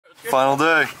Final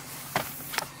day.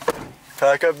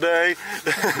 Pack up day.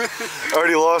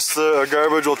 Already lost the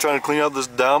garbage while trying to clean out this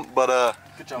dump, but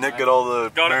Nick got all the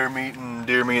bear meat and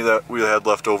deer meat that we had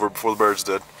left over before the birds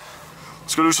did.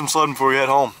 Let's go do some sledding before we head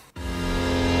home.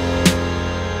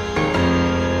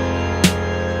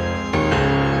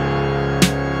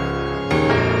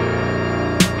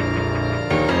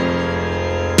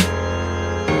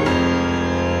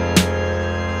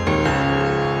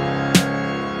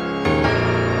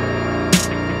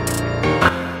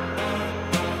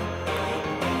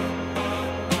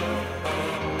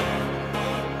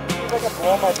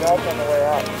 Blow my back on the way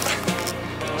out.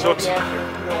 So it's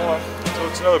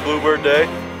another BlueBird day.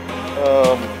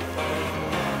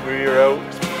 We are out,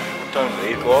 what time is it,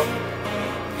 8 o'clock?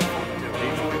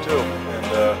 8:42. And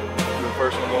we're the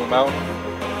first one going to the mountain.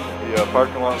 The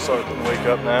parking lot's starting to wake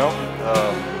up now.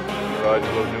 We ride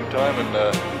till noon time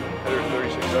and headed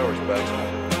 36 hours back.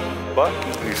 But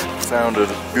we found a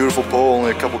beautiful pole,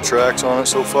 only a couple tracks on it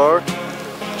so far.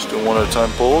 Still one at a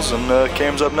time pulls, and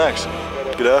Cam's up next.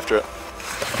 Get after it.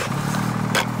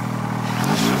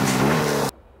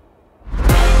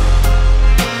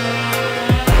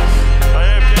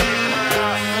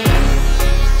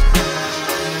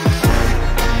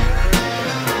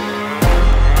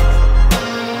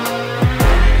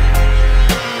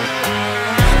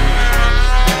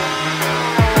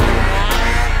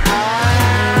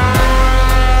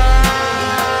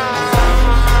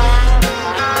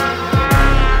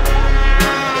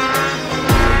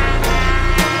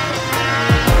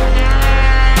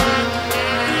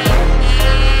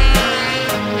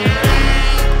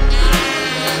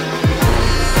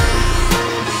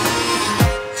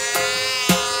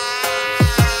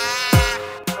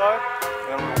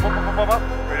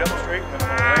 Right up the street, and then I'm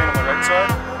going to land on my right side,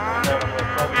 and then I'm going to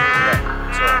probably use that.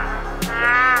 So,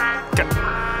 yeah. Okay.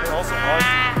 And also,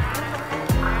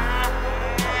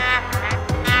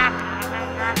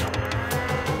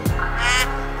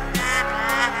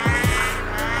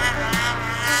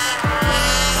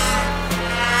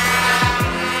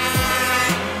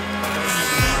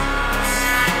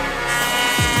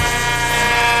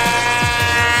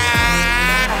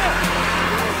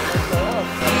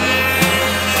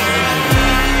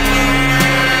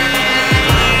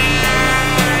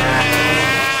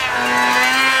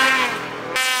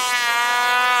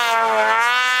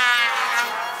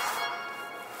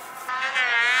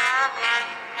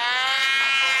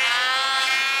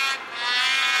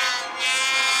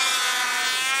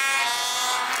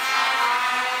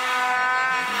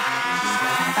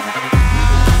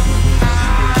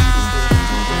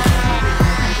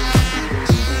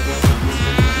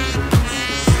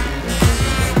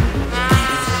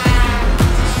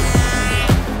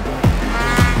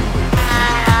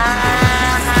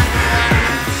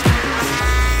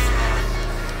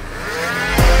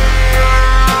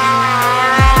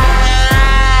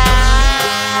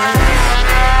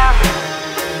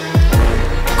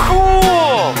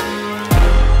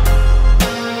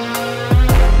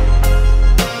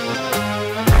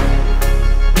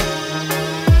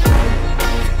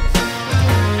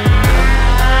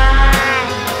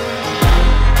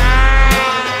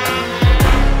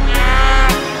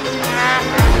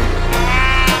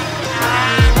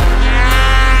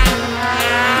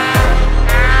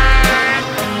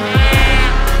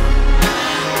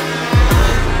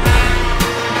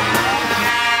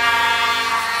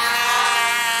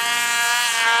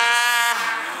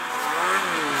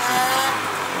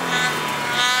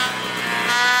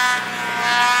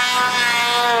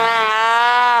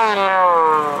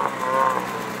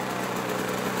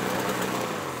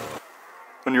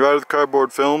 when you ride with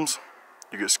cardboard films,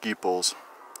 you get ski poles.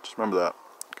 Just remember that.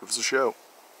 Give us a shout.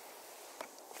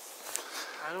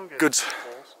 I don't get good. Ski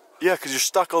poles. Yeah, because you're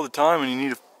stuck all the time and you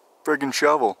need a friggin'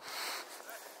 shovel.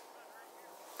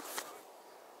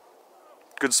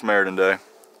 Good Samaritan day.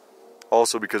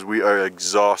 Also because we are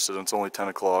exhausted and it's only 10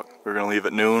 o'clock. We're going to leave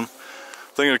at noon.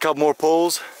 Thinking a couple more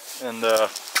pulls and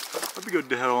it'd be good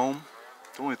to head home.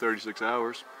 It's only 36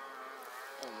 hours.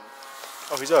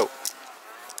 Oh, he's out.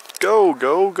 Go,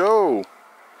 go, go!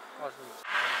 I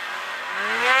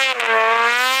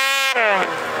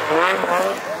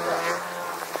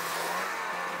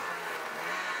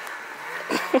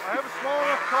have a small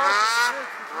enough car.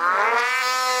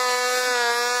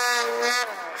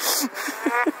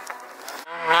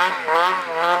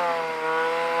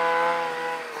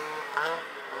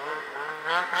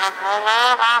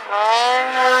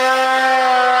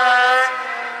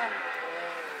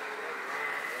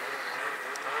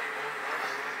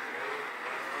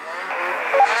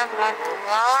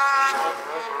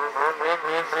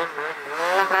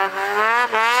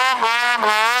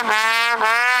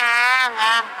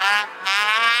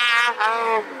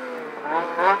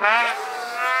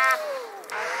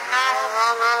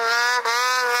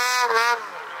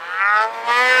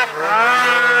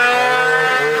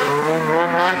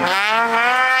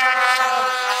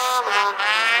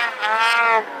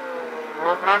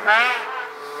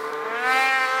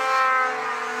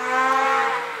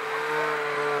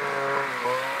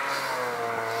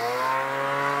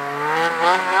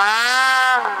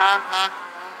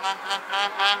 Damn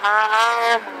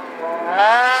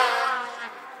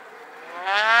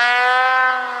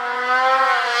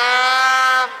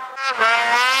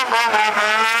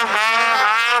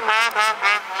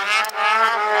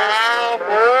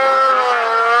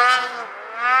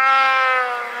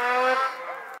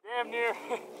near.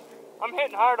 I'm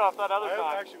hitting hard off that other I side.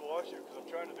 haven't actually watched you because I'm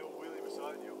trying to do a wheelie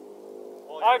beside you.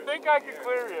 I think I could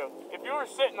clear you. If you were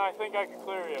sitting, I think I could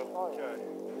clear you. Okay.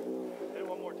 Hit it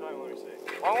one more time, let me see.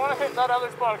 I want to hit that other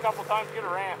spot a couple times, get a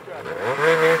ramp.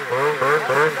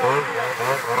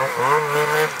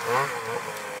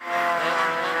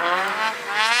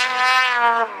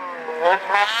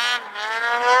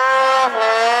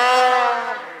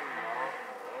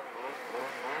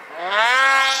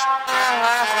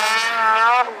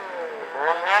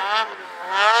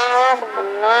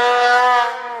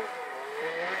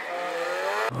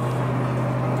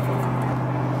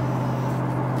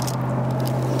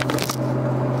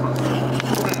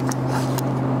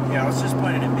 Yeah, I was just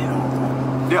pointing at me all the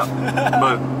time. Yeah,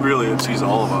 but really it sees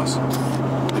all of us.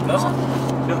 Does it?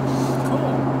 Yeah.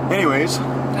 Cool. Anyways,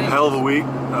 hell of a week.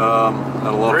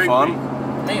 Had a lot of fun.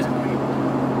 Amazing week.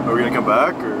 Are we gonna come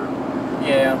back or?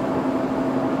 Yeah.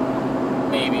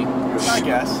 Maybe. I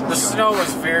guess. The snow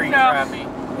was very crappy.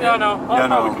 Yeah, no. Yeah,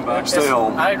 no. Stay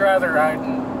home. I'd rather ride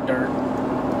in dirt.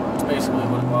 That's basically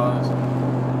what it was.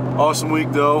 Awesome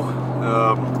week though.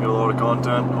 Got a lot of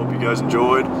content. Hope you guys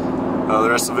enjoyed. The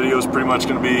rest of the video is pretty much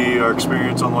going to be our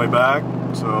experience on the way back.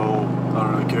 So I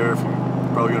don't really care if you're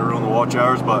probably going to ruin the watch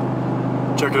hours, but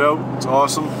check it out. It's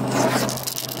awesome.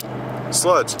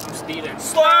 Sleds. I'm speeding.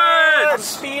 Sleds! I'm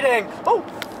speeding! Oh!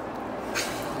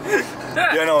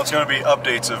 Yeah, no, it's going to be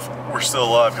updates if we're still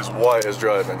alive because Wyatt is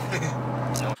driving.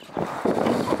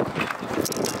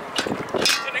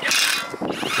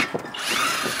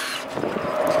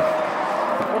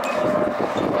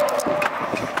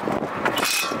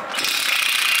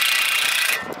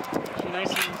 Nice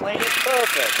and inflated.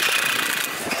 Perfect.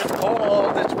 It's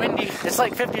cold, it's windy. It's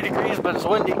like 50 degrees, but it's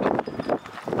windy.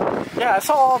 Yeah, I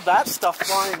saw all that stuff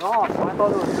flying off. I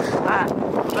thought it was just flat.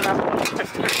 But I'm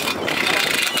 50. When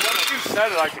you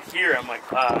said it, I could hear it. I'm like,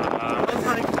 I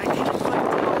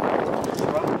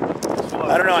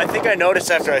don't know, I think I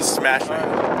noticed after I smashed it.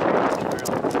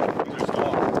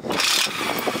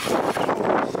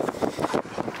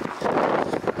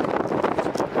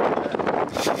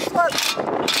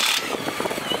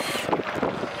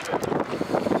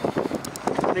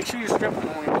 Make sure you strip them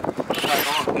when we drive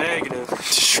on. negative.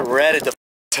 Shredded the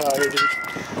tire,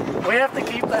 dude. We have to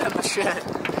keep that in the shed.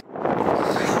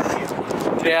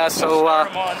 Yeah, so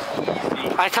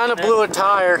I kind of blew a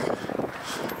tire.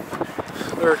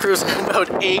 We were cruising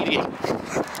about 80. I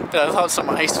thought some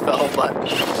ice fell, but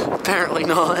apparently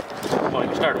not. Well,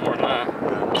 you started more than that.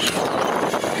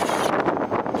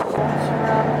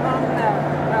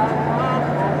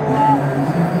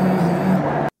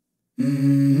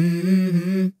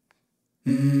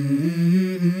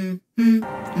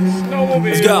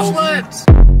 Let's go.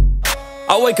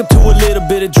 I wake up to a little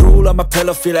bit of drool on my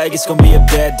pillow, feel like it's gonna be a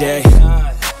bad day.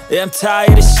 Yeah, I'm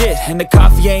tired of shit, and the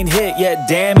coffee ain't hit yet,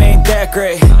 damn, ain't that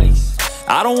great.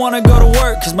 I don't wanna go to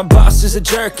work, cause my boss is a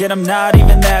jerk, and I'm not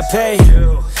even that paid.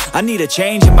 I need a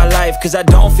change in my life, cause I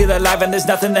don't feel alive, and there's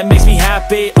nothing that makes me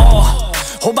happy.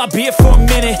 Hold my beer for a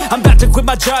minute, I'm about to quit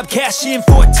my job, cash in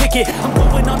for a ticket. I'm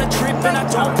going on a trip, and I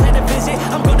don't plan to visit.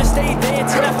 I'm gonna stay there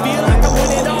till I feel like I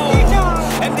win it all.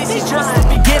 And this is just the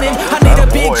beginning. I need a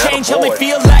big change, help me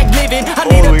feel like living. I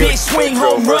need a big swing,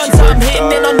 home runs I'm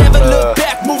hitting, and I'll never look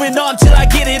back, moving on till I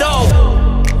get it all.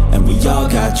 And we all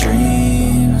got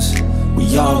dreams,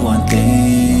 we all want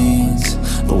things,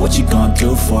 but what you gonna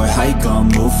do for it? How you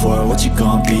gonna move for it? What you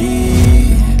gonna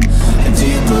be? And do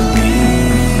you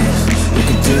believe you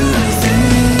can do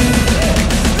anything?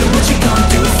 But what you gonna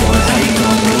do for it? How you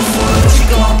gonna move for it? What you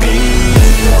gonna be?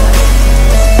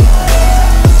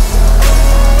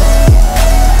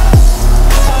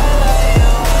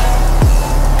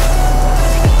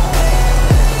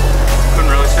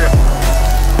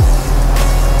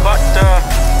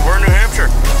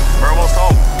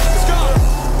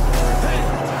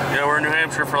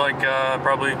 For like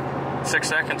probably 6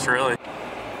 seconds, really.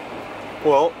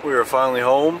 Well, we are finally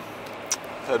home.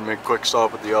 Had to make a quick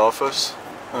stop at the office.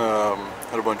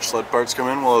 Had a bunch of sled parts come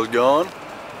in while I was gone.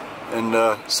 And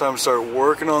it's time to start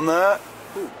working on that.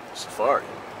 Ooh, safari,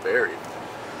 buried.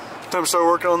 Time to start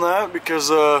working on that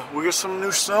because we got some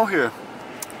new snow here.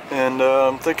 And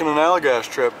I'm thinking an Allagash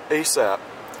trip ASAP.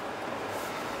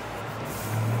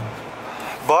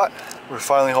 But we're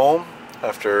finally home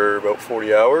after about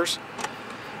 40 hours.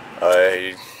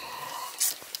 I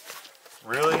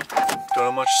really don't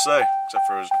have much to say, except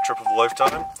for his trip of a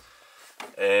lifetime.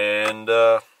 And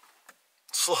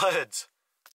sleds.